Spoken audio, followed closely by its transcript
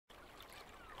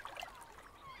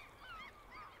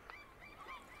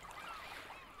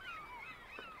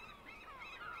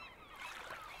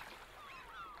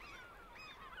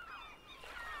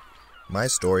My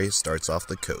story starts off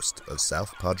the coast of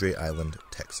South Padre Island,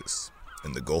 Texas,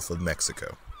 in the Gulf of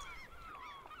Mexico.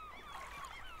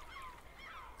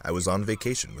 I was on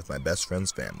vacation with my best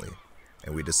friend's family,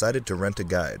 and we decided to rent a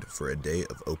guide for a day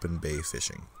of open bay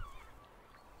fishing.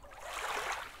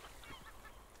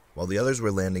 While the others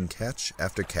were landing catch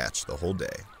after catch the whole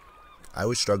day, I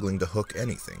was struggling to hook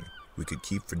anything we could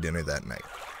keep for dinner that night.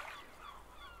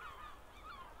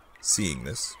 Seeing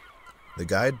this, the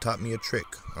guide taught me a trick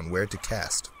on where to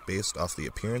cast based off the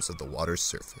appearance of the water's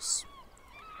surface.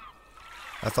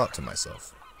 I thought to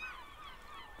myself,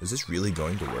 is this really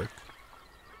going to work?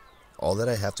 All that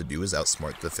I have to do is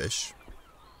outsmart the fish?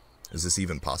 Is this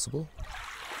even possible?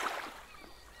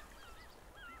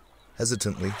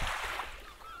 Hesitantly,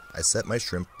 I set my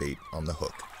shrimp bait on the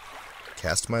hook,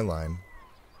 cast my line,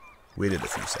 waited a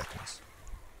few seconds.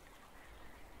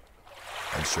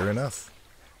 And sure enough,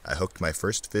 I hooked my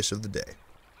first fish of the day.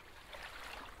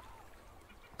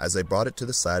 As I brought it to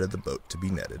the side of the boat to be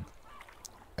netted,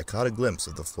 I caught a glimpse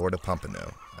of the Florida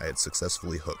pompano I had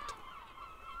successfully hooked.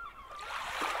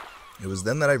 It was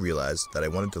then that I realized that I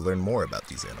wanted to learn more about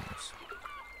these animals.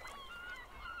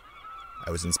 I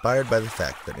was inspired by the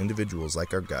fact that individuals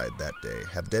like our guide that day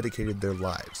have dedicated their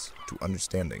lives to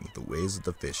understanding the ways of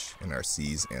the fish in our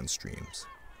seas and streams.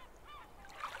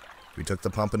 We took the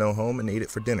pompano home and ate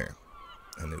it for dinner,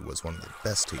 and it was one of the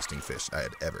best tasting fish I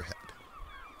had ever had.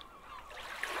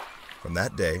 From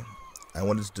that day, I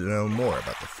wanted to know more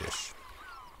about the fish.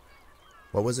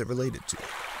 What was it related to?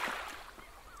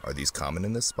 Are these common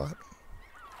in this spot?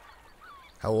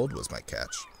 How old was my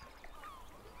catch?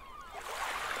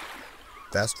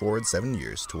 Fast forward 7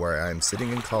 years to where I am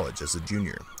sitting in college as a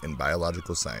junior in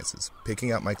biological sciences,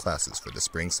 picking out my classes for the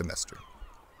spring semester.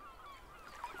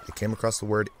 I came across the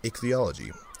word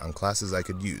ichthyology on classes I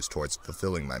could use towards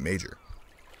fulfilling my major.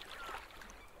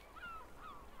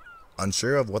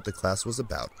 Unsure of what the class was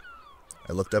about,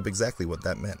 I looked up exactly what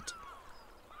that meant.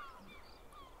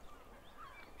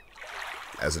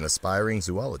 As an aspiring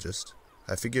zoologist,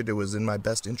 I figured it was in my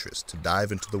best interest to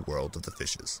dive into the world of the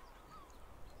fishes.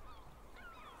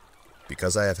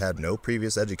 Because I have had no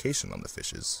previous education on the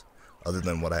fishes, other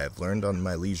than what I have learned on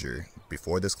my leisure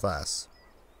before this class,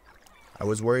 I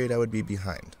was worried I would be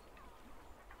behind.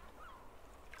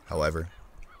 However,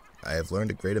 I have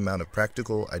learned a great amount of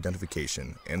practical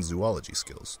identification and zoology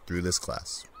skills through this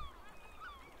class.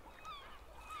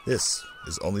 This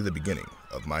is only the beginning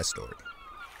of my story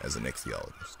as an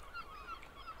ichthyologist.